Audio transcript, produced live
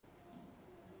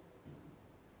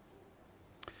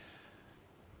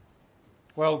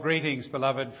Well, greetings,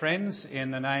 beloved friends,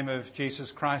 in the name of Jesus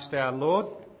Christ our Lord.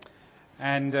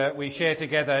 And we share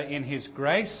together in His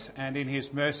grace and in His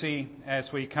mercy as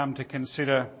we come to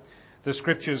consider the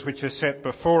scriptures which are set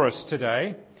before us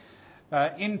today.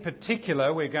 In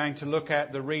particular, we're going to look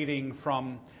at the reading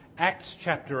from Acts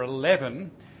chapter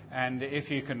 11. And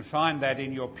if you can find that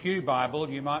in your Pew Bible,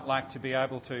 you might like to be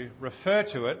able to refer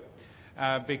to it,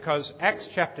 because Acts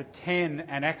chapter 10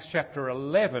 and Acts chapter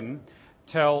 11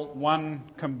 tell one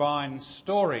combined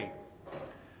story.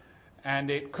 And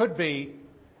it could be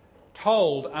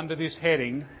told under this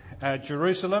heading,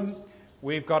 Jerusalem,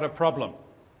 we've got a problem.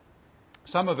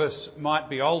 Some of us might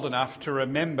be old enough to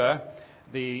remember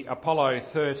the Apollo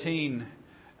 13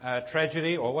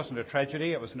 tragedy, or it wasn't a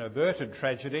tragedy, it was an averted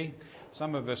tragedy.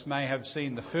 Some of us may have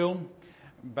seen the film,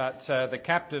 but the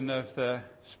captain of the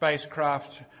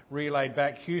spacecraft relayed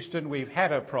back, Houston, we've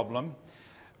had a problem.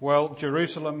 Well,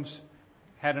 Jerusalem's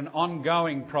had an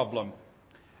ongoing problem.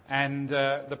 And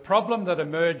the problem that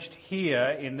emerged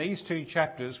here in these two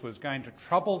chapters was going to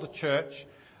trouble the church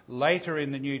later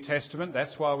in the New Testament.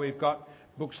 That's why we've got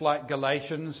books like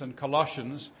Galatians and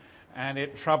Colossians, and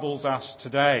it troubles us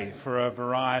today for a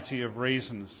variety of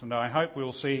reasons. And I hope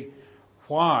we'll see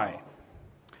why.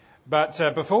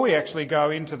 But before we actually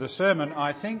go into the sermon,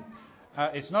 I think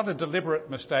it's not a deliberate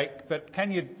mistake, but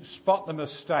can you spot the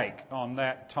mistake on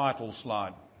that title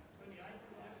slide?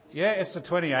 Yeah, it's the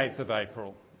 28th of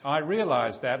April. I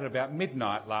realised that at about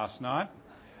midnight last night,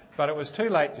 but it was too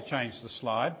late to change the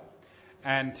slide.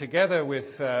 And together with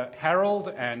Harold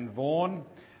and Vaughan,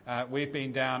 we've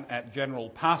been down at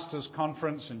General Pastors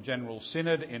Conference and General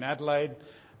Synod in Adelaide,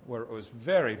 where it was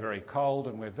very, very cold,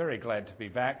 and we're very glad to be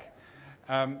back.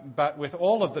 But with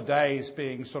all of the days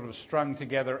being sort of strung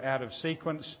together out of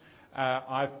sequence,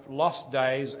 I've lost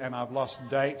days and I've lost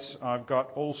dates. I've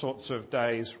got all sorts of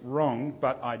days wrong,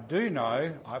 but I do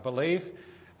know, I believe,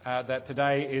 that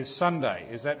today is Sunday.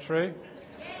 Is that true?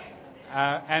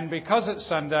 And because it's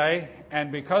Sunday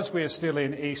and because we're still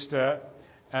in Easter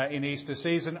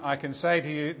season, I can say to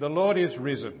you, the Lord is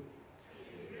risen.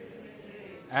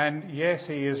 And yes,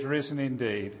 He is risen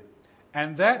indeed.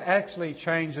 And that actually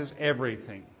changes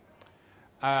everything.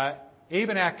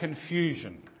 Even our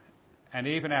confusion and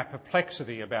even our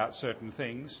perplexity about certain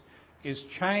things is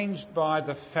changed by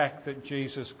the fact that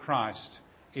Jesus Christ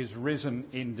is risen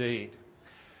indeed.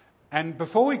 And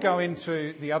before we go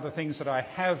into the other things that I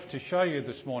have to show you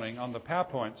this morning on the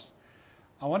PowerPoints,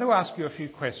 I want to ask you a few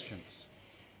questions.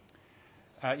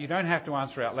 You don't have to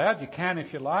answer out loud. You can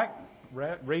if you like,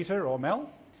 Rita or Mel.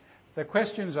 The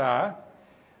questions are,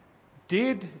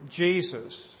 did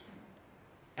Jesus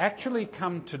actually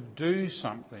come to do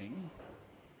something,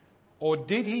 or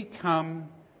did He come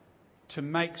to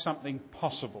make something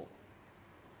possible?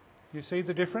 You see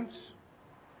the difference?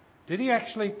 Did He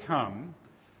actually come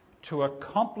to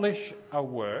accomplish a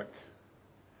work,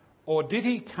 or did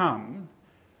He come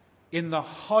in the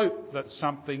hope that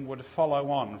something would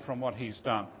follow on from what He's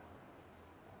done?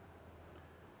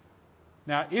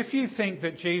 Now, if you think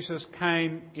that Jesus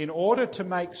came in order to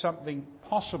make something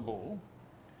possible,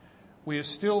 we are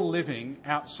still living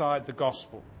outside the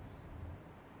gospel.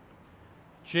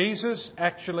 Jesus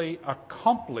actually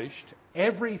accomplished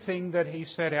everything that He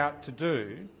set out to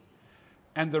do,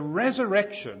 and the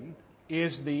resurrection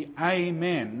is the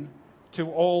amen to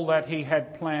all that He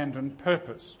had planned and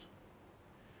purposed.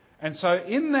 And so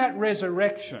in that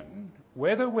resurrection,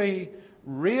 whether we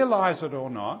realise it or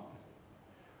not,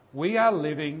 we are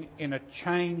living in a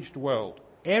changed world.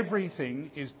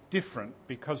 Everything is different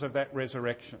because of that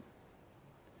resurrection.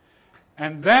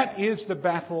 And that is the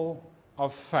battle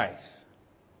of faith.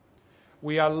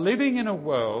 We are living in a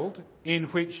world in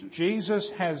which Jesus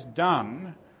has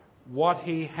done what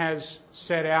He has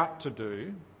set out to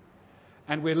do,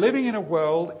 and we're living in a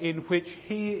world in which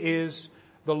He is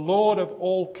the Lord of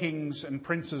all kings and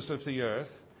princes of the earth,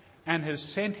 and has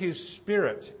sent His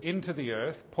Spirit into the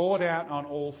earth, poured out on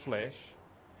all flesh.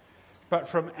 But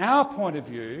from our point of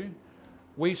view,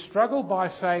 we struggle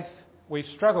by faith, we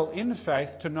struggle in faith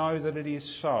to know that it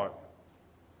is so.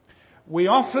 We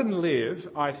often live,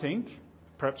 I think,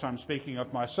 perhaps I'm speaking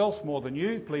of myself more than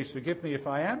you, please forgive me if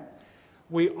I am,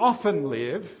 we often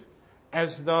live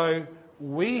as though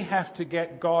we have to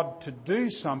get God to do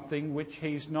something which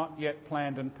He's not yet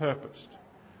planned and purposed.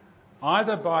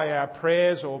 Either by our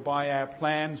prayers or by our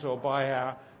plans or by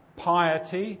our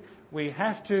piety, we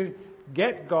have to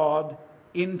get God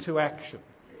into action.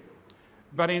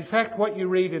 But in fact, what you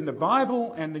read in the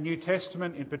Bible and the New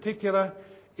Testament in particular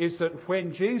is that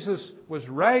when Jesus was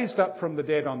raised up from the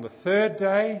dead on the third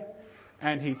day,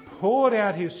 and he poured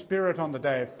out his Spirit on the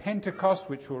day of Pentecost,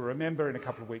 which we'll remember in a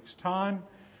couple of weeks' time,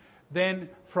 then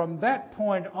from that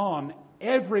point on,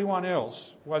 everyone else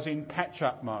was in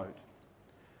catch-up mode.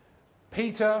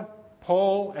 Peter,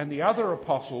 Paul, and the other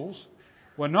apostles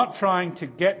were not trying to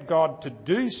get God to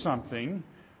do something,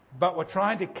 but were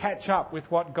trying to catch up with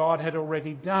what God had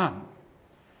already done.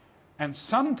 And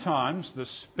sometimes the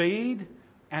speed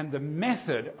and the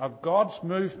method of God's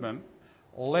movement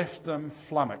left them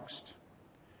flummoxed.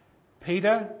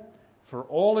 Peter, for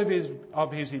all of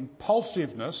his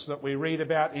impulsiveness that we read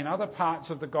about in other parts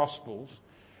of the Gospels,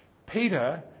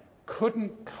 Peter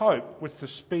couldn't cope with the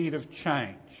speed of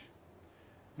change.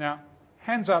 Now,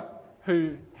 hands up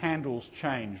who handles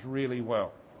change really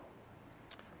well.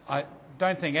 I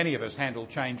don't think any of us handle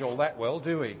change all that well,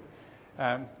 do we?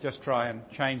 Just try and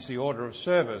change the order of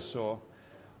service or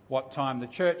what time the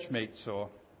church meets. Or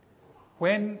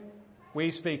when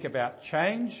we speak about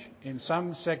change in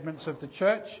some segments of the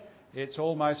church, it's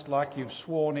almost like you've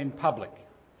sworn in public.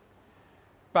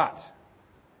 But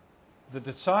the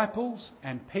disciples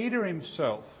and Peter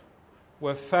himself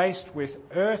were faced with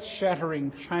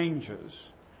earth-shattering changes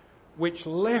which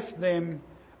left them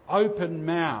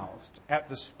open-mouthed at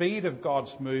the speed of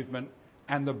God's movement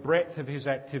and the breadth of his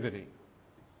activity.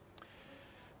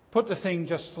 Put the thing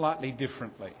just slightly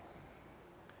differently.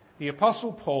 The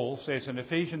Apostle Paul says in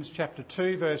Ephesians chapter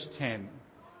 2 verse 10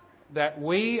 that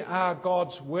we are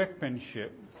God's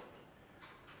workmanship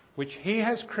which he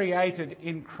has created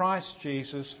in Christ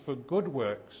Jesus for good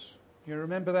works. You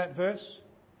remember that verse?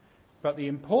 But the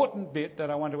important bit that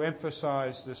I want to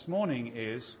emphasise this morning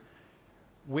is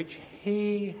which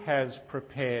he has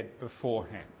prepared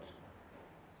beforehand.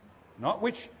 Not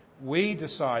which we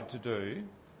decide to do,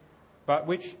 but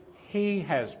which he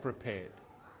has prepared.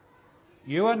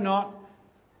 You are not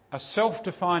a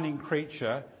self-defining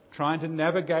creature trying to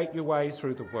navigate your way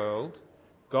through the world.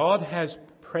 God has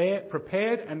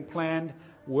prepared and planned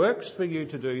works for you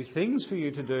to do, things for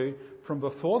you to do from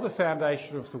before the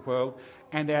foundation of the world,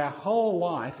 and our whole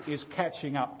life is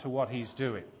catching up to what he's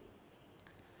doing.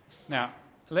 Now,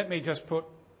 let me just put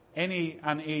any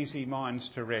uneasy minds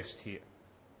to rest here.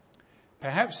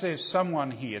 Perhaps there's someone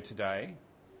here today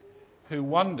who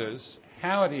wonders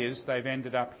how it is they've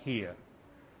ended up here.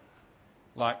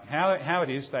 Like how it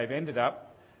is they've ended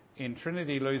up in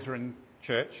Trinity Lutheran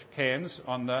Church, Cairns,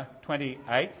 on the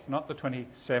 28th, not the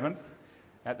 27th,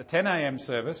 at the 10 a.m.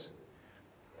 service.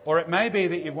 Or it may be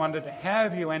that you've wondered, how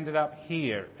have you ended up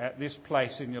here at this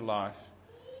place in your life?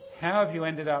 How have you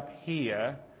ended up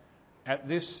here at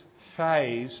this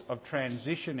phase of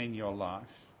transition in your life?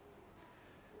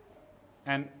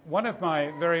 And one of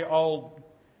my very old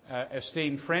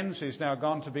esteemed friends who's now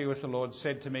gone to be with the Lord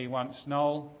said to me once,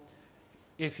 Noel,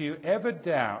 if you ever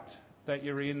doubt that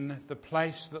you're in the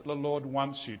place that the Lord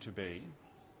wants you to be,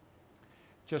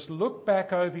 just look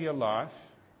back over your life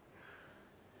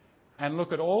and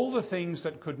look at all the things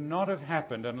that could not have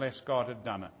happened unless God had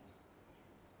done it.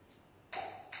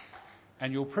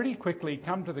 And you'll pretty quickly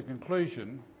come to the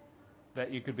conclusion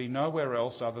that you could be nowhere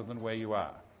else other than where you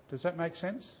are. Does that make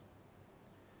sense?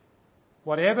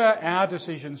 Whatever our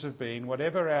decisions have been,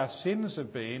 whatever our sins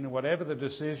have been, whatever the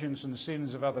decisions and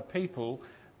sins of other people,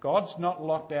 God's not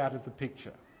locked out of the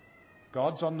picture.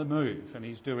 God's on the move and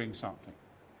he's doing something.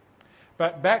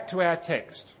 But back to our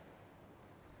text.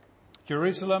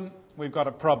 Jerusalem, we've got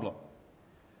a problem.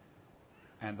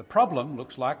 And the problem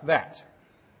looks like that.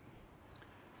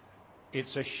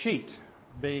 It's a sheet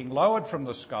being lowered from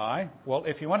the sky. Well,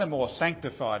 if you want a more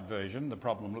sanctified version, the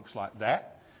problem looks like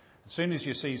that. As soon as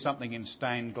you see something in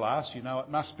stained glass, you know it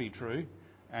must be true.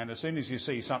 And as soon as you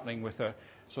see something with a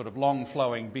sort of long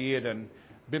flowing beard and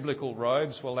biblical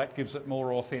robes, well, that gives it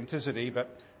more authenticity.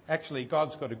 But actually,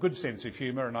 God's got a good sense of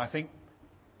humour, and I think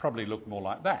probably looked more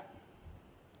like that.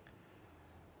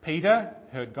 Peter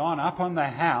had gone up on the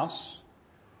house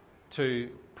to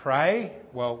pray.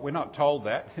 Well, we're not told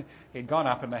that. He'd gone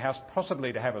up in the house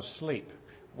possibly to have a sleep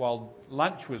while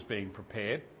lunch was being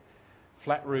prepared.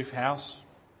 Flat roof house,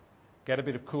 get a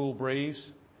bit of cool breeze.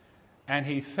 And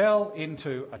he fell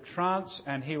into a trance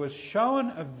and he was shown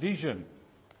a vision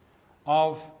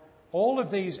of all of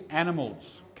these animals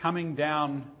coming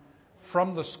down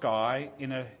from the sky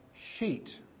in a sheet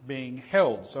being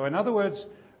held. So in other words,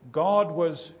 God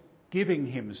was giving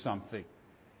him something.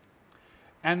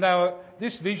 And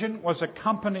this vision was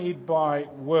accompanied by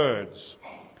words.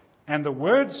 And the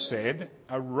words said,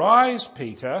 "Arise,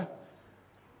 Peter,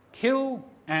 kill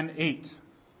and eat."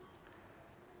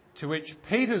 To which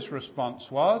Peter's response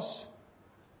was,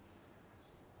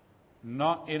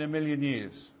 "Not in a million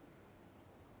years."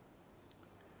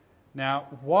 Now,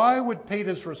 why would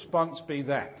Peter's response be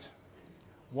that?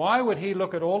 Why would he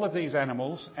look at all of these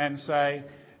animals and say,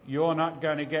 "You're not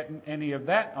going to get any of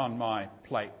that on my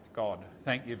plate, God.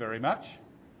 Thank you very much"?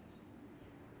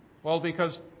 Well,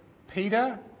 because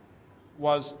Peter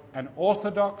was an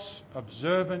Orthodox,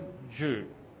 observant Jew.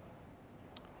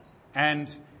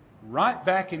 And right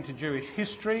back into Jewish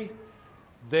history,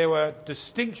 there were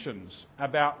distinctions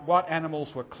about what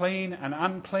animals were clean and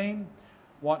unclean,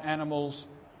 what animals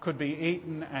could be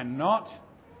eaten and not,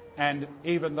 and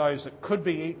even those that could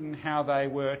be eaten, how they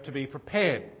were to be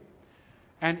prepared.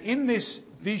 And in this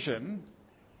vision,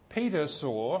 Peter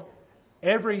saw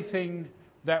everything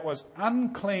that was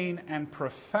unclean and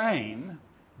profane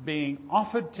being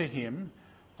offered to him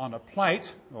on a plate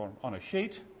or on a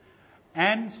sheet,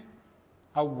 and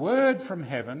a word from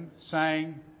heaven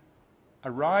saying,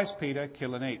 "Arise, Peter,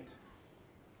 kill and eat."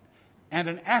 And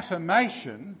an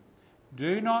affirmation,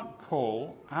 "Do not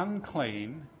call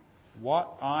unclean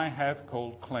what I have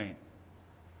called clean."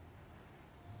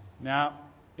 Now,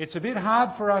 it's a bit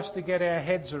hard for us to get our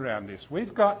heads around this.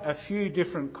 We've got a few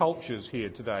different cultures here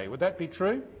today. Would that be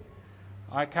true?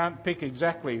 I can't pick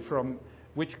exactly from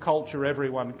which culture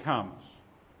everyone comes.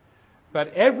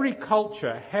 But every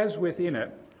culture has within it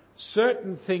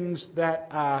certain things that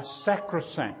are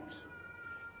sacrosanct,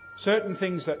 certain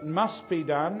things that must be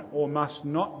done or must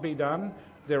not be done.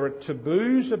 There are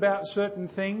taboos about certain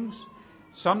things,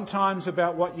 sometimes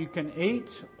about what you can eat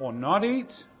or not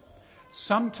eat,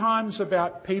 sometimes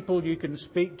about people you can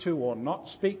speak to or not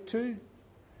speak to,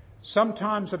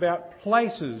 sometimes about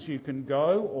places you can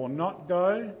go or not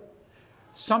go,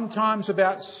 sometimes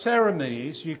about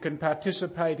ceremonies you can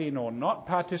participate in or not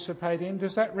participate in.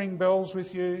 Does that ring bells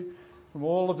with you from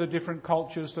all of the different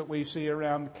cultures that we see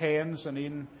around Cairns and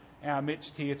in our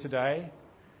midst here today?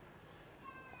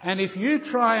 And if you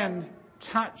try and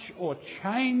touch or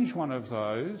change one of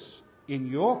those in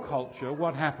your culture,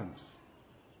 what happens?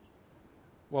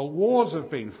 Well, wars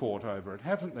have been fought over it,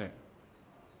 haven't there?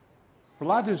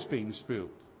 Blood has been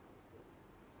spilled.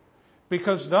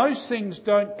 Because those things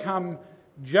don't come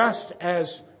just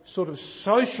as sort of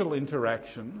social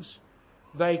interactions,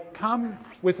 they come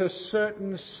with a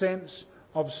certain sense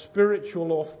of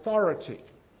spiritual authority.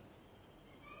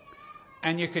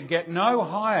 And you could get no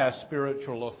higher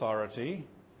spiritual authority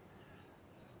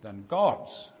than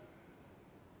God's.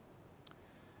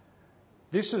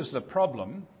 This is the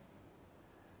problem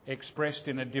expressed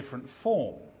in a different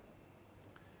form.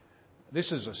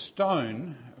 This is a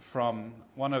stone from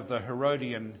one of the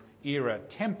Herodian era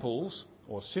temples,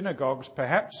 or synagogues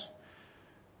perhaps,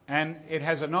 and it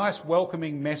has a nice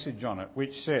welcoming message on it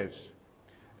which says,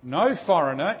 "No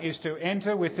foreigner is to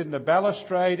enter within the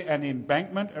balustrade and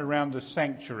embankment around the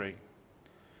sanctuary.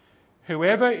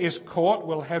 Whoever is caught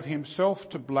will have himself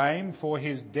to blame for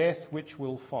his death which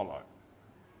will follow."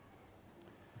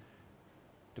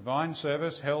 Divine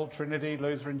service held Trinity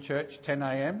Lutheran Church, 10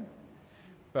 a.m.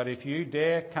 But if you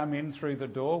dare come in through the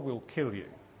door, we'll kill you.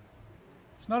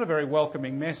 It's not a very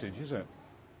welcoming message, is it?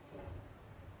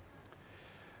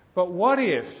 But what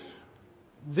if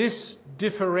this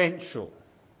differential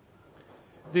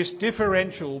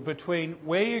between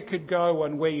where you could go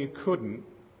and where you couldn't,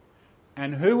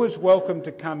 and who was welcome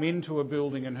to come into a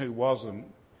building and who wasn't,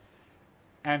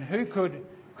 and who could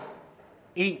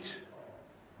eat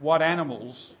what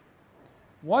animals,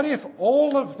 what if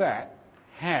all of that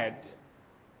had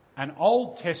an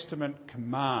Old Testament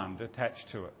command attached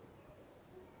to it?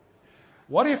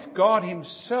 What if God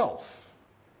himself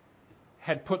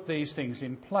had put these things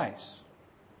in place?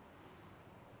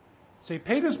 See,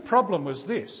 Peter's problem was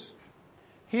this.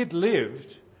 He'd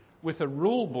lived with a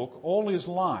rule book all his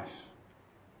life.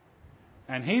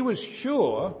 And he was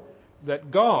sure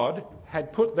that God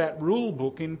had put that rule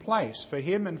book in place for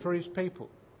him and for his people.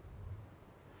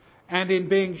 And in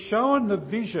being shown the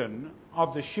vision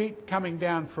of the sheet coming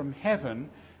down from heaven,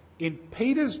 in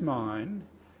Peter's mind,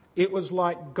 it was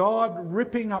like God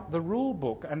ripping up the rule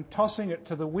book and tossing it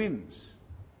to the winds.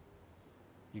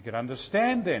 You could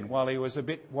understand then why he was a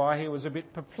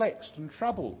bit perplexed and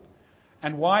troubled,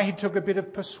 and why he took a bit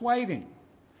of persuading.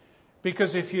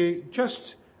 Because if you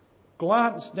just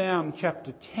glance down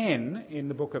chapter 10 in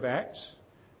the book of Acts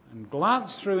and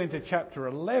glance through into chapter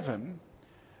 11,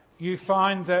 you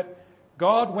find that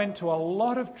God went to a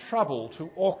lot of trouble to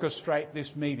orchestrate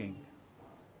this meeting.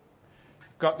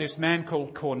 Got this man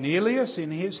called Cornelius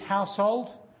in his household,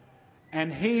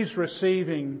 and he's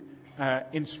receiving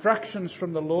instructions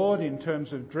from the Lord in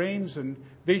terms of dreams and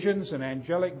visions and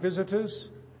angelic visitors.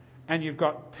 And you've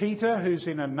got Peter, who's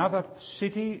in another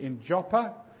city in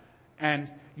Joppa, and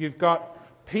you've got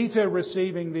Peter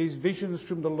receiving these visions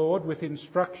from the Lord with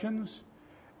instructions,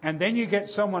 and then you get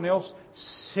someone else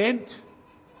sent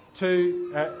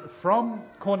from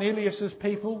Cornelius's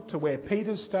people to where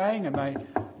Peter's staying, and they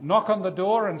knock on the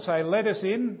door and say, "Let us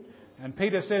in." And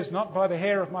Peter says, "Not by the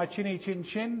hair of my chinny chin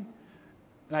chin."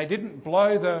 They didn't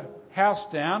blow the house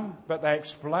down, but they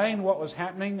explained what was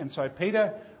happening, and so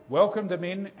Peter welcomed them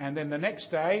in, and then the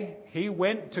next day he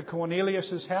went to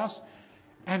Cornelius's house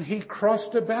and he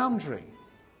crossed a boundary.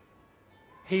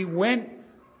 He went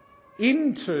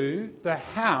into the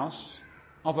house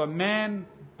of a man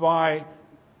by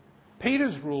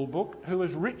Peter's rule book who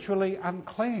was ritually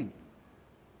unclean.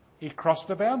 He crossed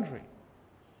a boundary.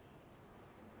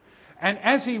 And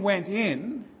as he went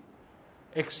in,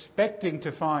 expecting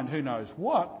to find who knows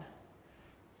what,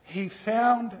 he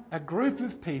found a group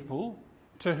of people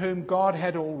to whom God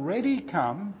had already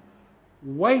come,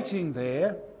 waiting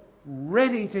there,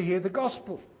 ready to hear the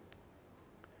gospel.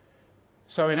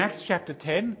 So in Acts chapter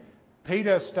 10,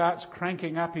 Peter starts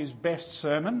cranking up his best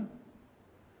sermon,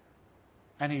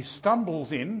 and he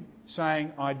stumbles in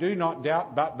saying, "I do not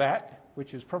doubt but that,"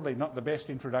 which is probably not the best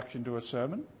introduction to a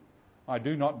sermon. "I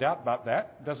do not doubt but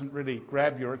that" doesn't really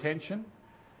grab your attention.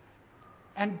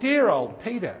 And dear old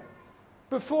Peter,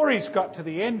 before he's got to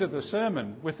the end of the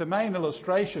sermon with the main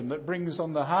illustration that brings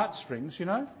on the heartstrings,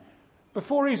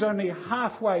 before he's only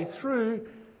halfway through,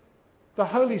 the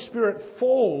Holy Spirit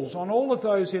falls on all of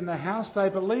those in the house. They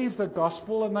believe the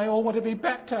gospel and they all want to be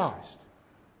baptised.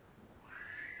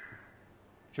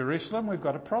 Jerusalem, we've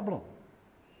got a problem.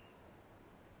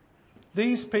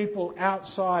 These people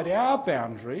outside our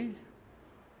boundary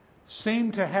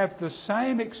seem to have the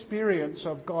same experience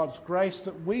of God's grace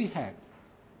that we had.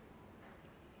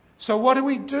 So what do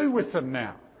we do with them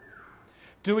now?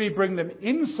 Do we bring them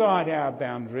inside our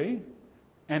boundary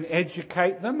and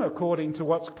educate them according to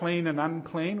what's clean and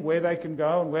unclean, where they can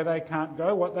go and where they can't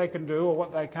go, what they can do or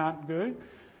what they can't do?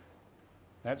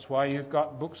 That's why you've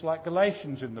got books like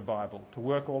Galatians in the Bible to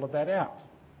work all of that out.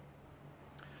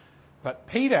 But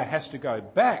Peter has to go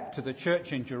back to the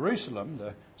church in Jerusalem,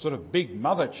 the sort of big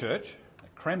mother church, the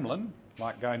Kremlin,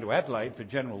 like going to Adelaide for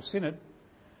General Synod,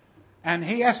 and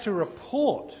he has to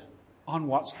report on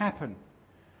what's happened.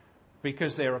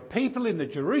 Because there are people in the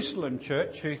Jerusalem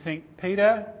church who think,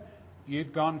 "Peter,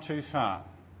 you've gone too far.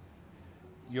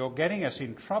 You're getting us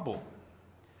in trouble.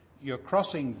 You're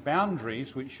crossing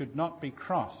boundaries which should not be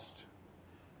crossed.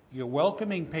 You're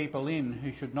welcoming people in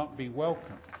who should not be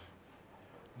welcomed.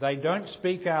 They don't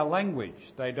speak our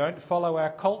language. They don't follow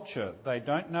our culture. They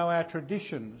don't know our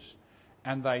traditions.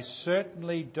 And they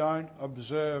certainly don't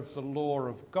observe the law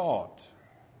of God."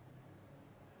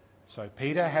 So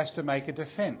Peter has to make a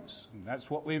defence. And that's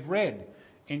what we've read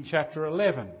in chapter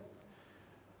 11.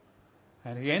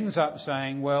 And he ends up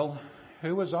saying, "Well,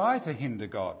 who was I to hinder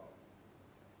God?"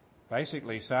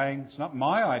 Basically saying, it's not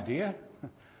my idea.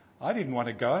 I didn't want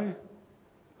to go.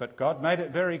 But God made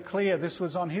it very clear this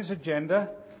was on his agenda.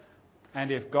 And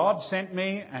if God sent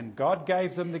me and God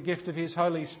gave them the gift of his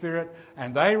Holy Spirit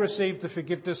and they received the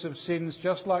forgiveness of sins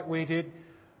just like we did,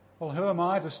 well, who am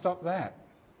I to stop that?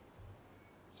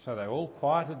 So they all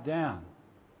quieted down.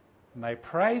 And they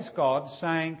praised God,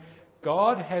 saying,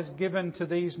 God has given to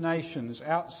these nations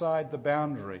outside the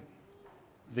boundary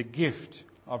the gift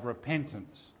of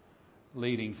repentance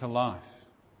leading to life.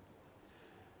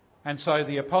 And so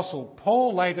the Apostle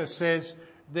Paul later says,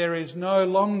 there is no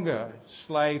longer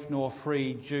slave nor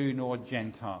free, Jew nor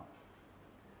Gentile.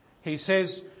 He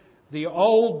says the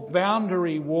old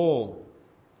boundary wall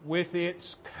with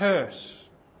its curse,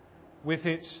 with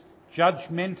its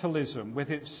judgmentalism, with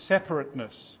its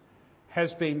separateness,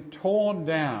 has been torn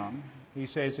down, he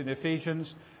says in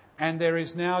Ephesians, and there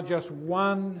is now just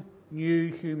one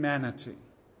new humanity.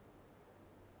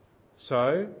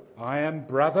 So, I am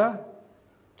brother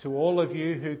to all of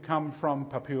you who come from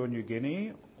Papua New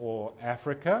Guinea or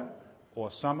Africa or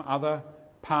some other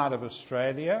part of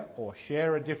Australia or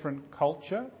share a different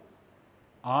culture.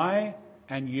 I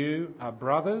and you are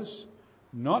brothers,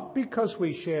 not because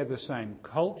we share the same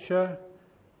culture,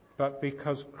 but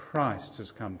because Christ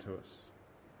has come to us.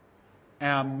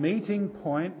 Our meeting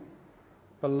point,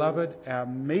 beloved, our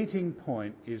meeting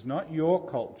point is not your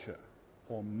culture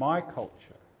or my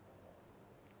culture.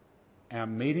 Our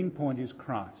meeting point is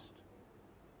Christ.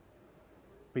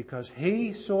 Because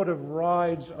he sort of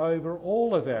rides over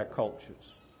all of our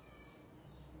cultures.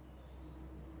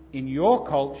 In your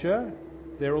culture,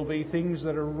 there will be things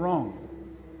that are wrong.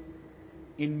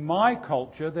 In my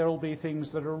culture, there will be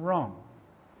things that are wrong.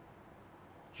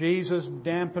 Jesus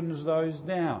dampens those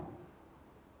down.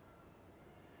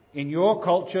 In your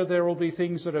culture, there will be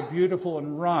things that are beautiful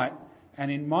and right. And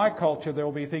in my culture, there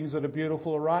will be things that are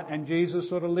beautiful, right? And Jesus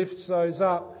sort of lifts those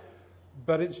up.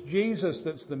 But it's Jesus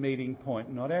that's the meeting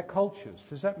point, not our cultures.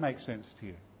 Does that make sense to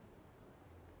you?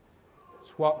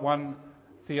 It's what one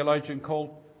theologian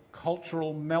called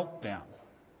cultural meltdown.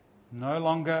 No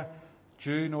longer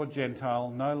Jew nor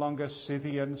Gentile, no longer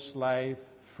Scythian, slave,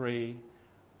 free,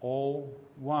 all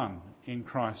one in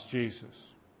Christ Jesus.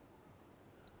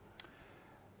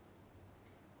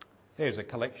 There's a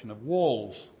collection of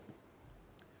walls.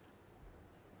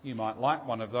 You might like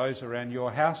one of those around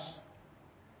your house.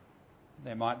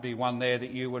 There might be one there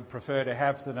that you would prefer to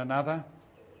have than another.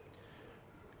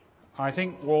 I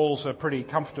think walls are pretty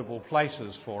comfortable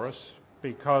places for us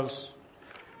because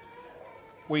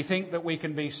we think that we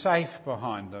can be safe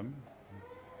behind them,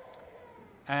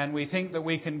 and we think that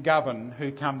we can govern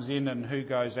who comes in and who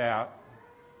goes out,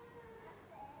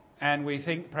 and we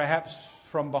think perhaps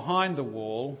from behind the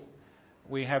wall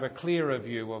we have a clearer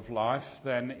view of life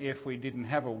than if we didn't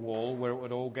have a wall where it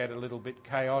would all get a little bit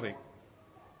chaotic.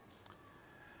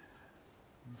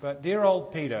 But dear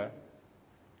old Peter,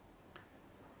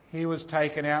 he was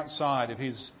taken outside of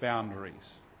his boundaries,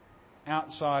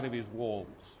 outside of his walls.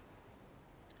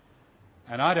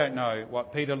 And I don't know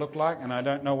what Peter looked like, and I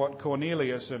don't know what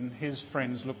Cornelius and his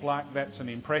friends looked like. That's an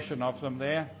impression of them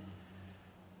there.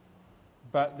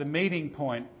 But the meeting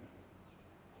point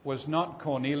was not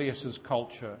Cornelius's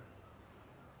culture,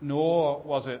 nor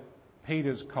was it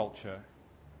Peter's culture.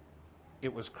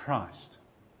 It was Christ.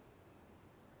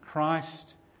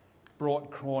 Christ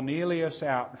brought Cornelius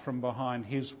out from behind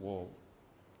his wall,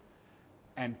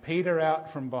 and Peter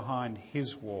out from behind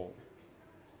his wall,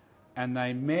 and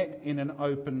they met in an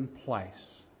open place.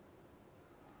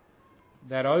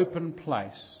 That open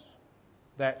place,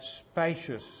 that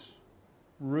spacious,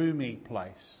 roomy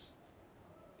place,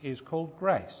 is called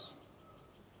grace.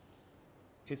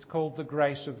 It's called the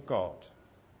grace of God,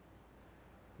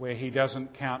 where he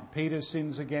doesn't count Peter's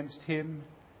sins against him,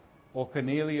 or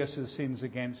Cornelius' sins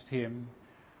against him,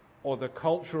 or the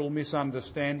cultural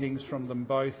misunderstandings from them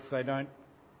both.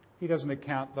 He doesn't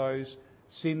account those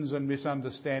sins and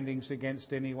misunderstandings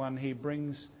against anyone. He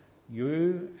brings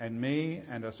you and me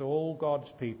and us all,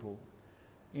 God's people,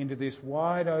 into this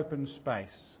wide open space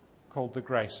called the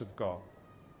grace of God.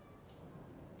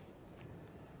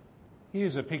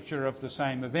 Here's a picture of the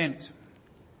same event.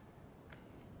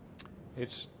 It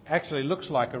actually looks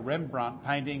like a Rembrandt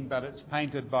painting, but it's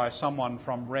painted by someone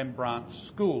from Rembrandt's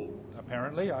school,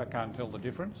 apparently. I can't tell the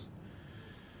difference.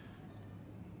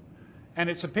 And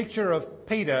it's a picture of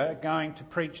Peter going to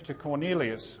preach to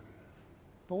Cornelius.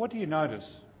 But what do you notice?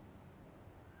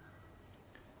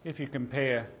 If you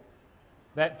compare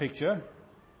that picture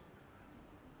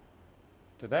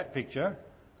to that picture,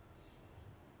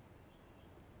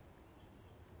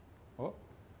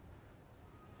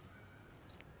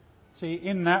 see,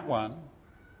 in that one,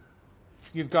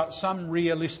 you've got some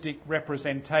realistic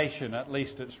representation, at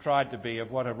least it's tried to be,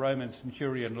 of what a Roman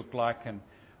centurion looked like and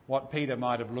what Peter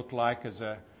might have looked like as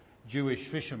a Jewish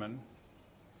fisherman.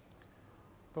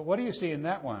 But what do you see in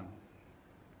that one?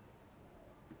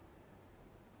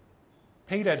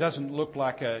 Peter doesn't look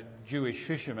like a Jewish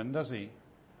fisherman, does he?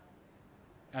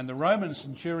 And the Roman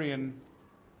centurion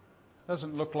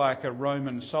doesn't look like a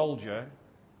Roman soldier.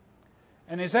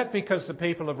 And is that because the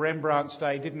people of Rembrandt's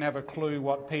day didn't have a clue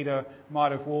what Peter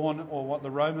might have worn or what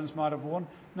the Romans might have worn?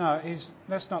 No,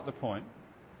 that's not the point.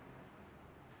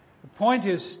 The point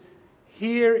is,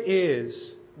 here is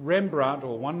Rembrandt,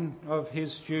 or one of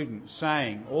his students,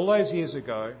 saying all those years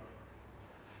ago,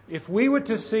 if we were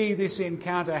to see this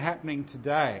encounter happening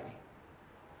today,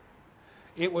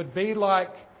 it would be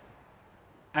like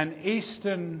an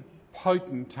Eastern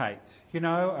potentate,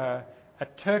 a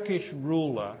Turkish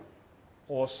ruler,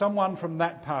 or someone from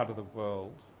that part of the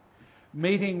world,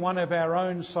 meeting one of our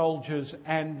own soldiers,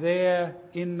 and there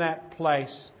in that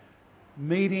place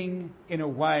meeting in a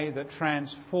way that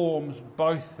transforms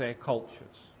both their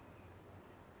cultures.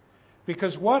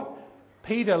 Because what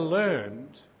Peter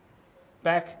learned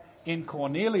back in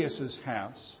Cornelius'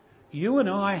 house, you and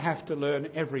I have to learn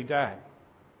every day.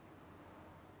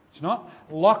 It's not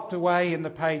locked away in the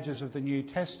pages of the New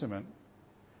Testament.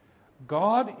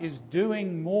 God is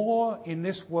doing more in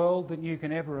this world than you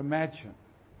can ever imagine.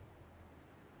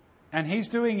 And He's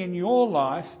doing in your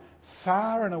life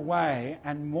far and away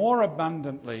and more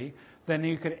abundantly than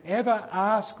you could ever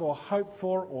ask or hope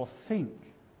for or think.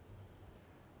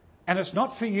 And it's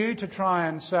not for you to try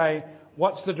and say,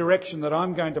 what's the direction that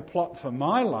I'm going to plot for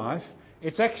my life?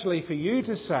 It's actually for you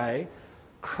to say,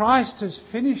 Christ has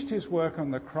finished His work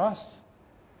on the cross.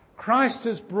 Christ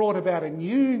has brought about a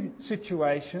new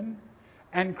situation,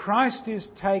 And Christ is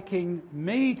taking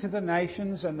me to the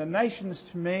nations and the nations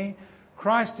to me.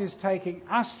 Christ is taking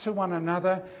us to one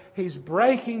another. He's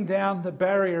breaking down the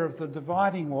barrier of the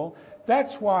dividing wall.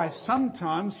 That's why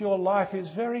sometimes your life is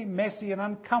very messy and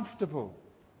uncomfortable.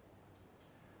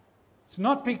 It's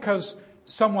not because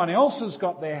someone else has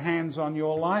got their hands on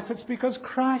your life, it's because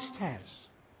Christ has.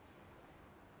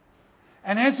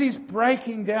 And as He's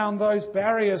breaking down those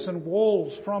barriers and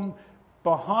walls from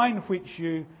behind which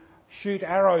you shoot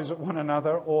arrows at one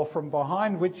another, or from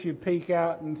behind which you peek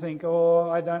out and think, oh,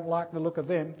 I don't like the look of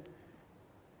them.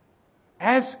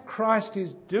 As Christ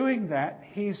is doing that,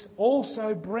 He's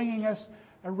also bringing us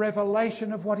a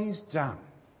revelation of what He's done.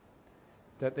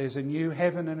 That there's a new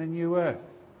heaven and a new earth.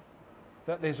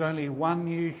 That there's only one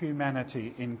new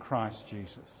humanity in Christ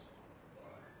Jesus.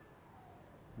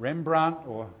 Rembrandt,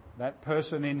 or that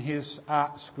person in his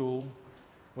art school,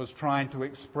 was trying to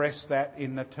express that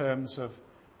in the terms of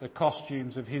the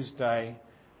costumes of his day.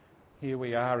 Here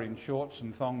we are in shorts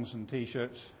and thongs and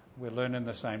t-shirts. We're learning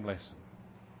the same lesson.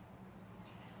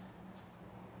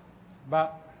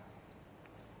 But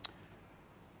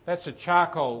that's a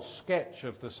charcoal sketch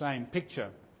of the same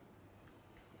picture.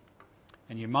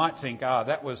 And you might think,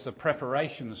 that was the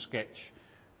preparation sketch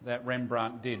that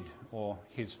Rembrandt did, or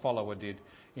his follower did.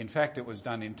 In fact, it was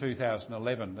done in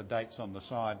 2011. The date's on the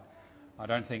side. I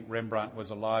don't think Rembrandt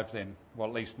was alive then. Well,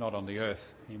 at least not on the earth.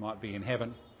 He might be in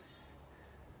heaven.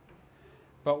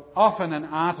 But often an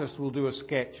artist will do a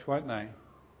sketch, won't they?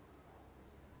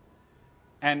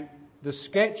 And the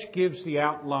sketch gives the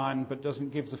outline but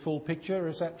doesn't give the full picture.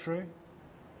 Is that true?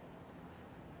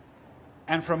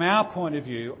 And from our point of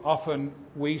view, often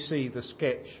we see the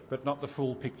sketch but not the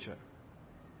full picture.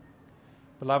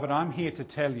 Beloved, I'm here to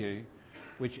tell you,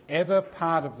 whichever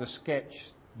part of the sketch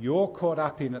you're caught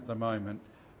up in at the moment,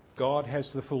 God has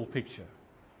the full picture.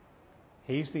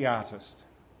 He's the artist.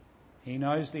 He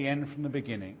knows the end from the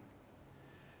beginning.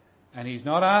 And He's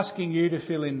not asking you to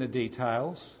fill in the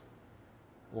details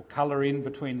or colour in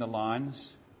between the lines.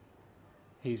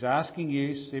 He's asking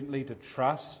you simply to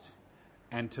trust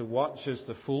and to watch as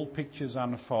the full pictures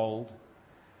unfold.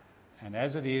 And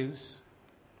as it is,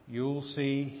 you'll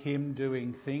see Him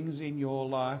doing things in your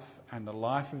life and the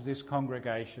life of this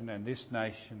congregation and this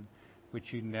nation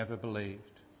which you never believed.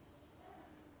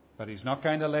 But He's not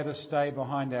going to let us stay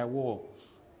behind our walls.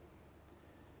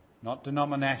 Not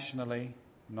denominationally,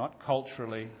 not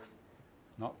culturally,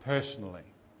 not personally.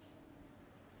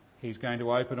 He's going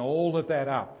to open all of that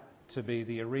up to be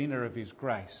the arena of His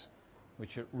grace,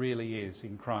 which it really is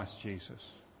in Christ Jesus.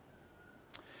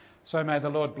 So may the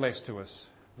Lord bless to us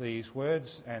these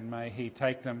words, and may He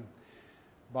take them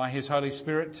by His Holy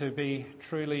Spirit to be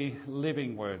truly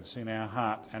living words in our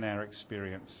heart and our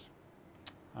experience.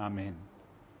 Amen.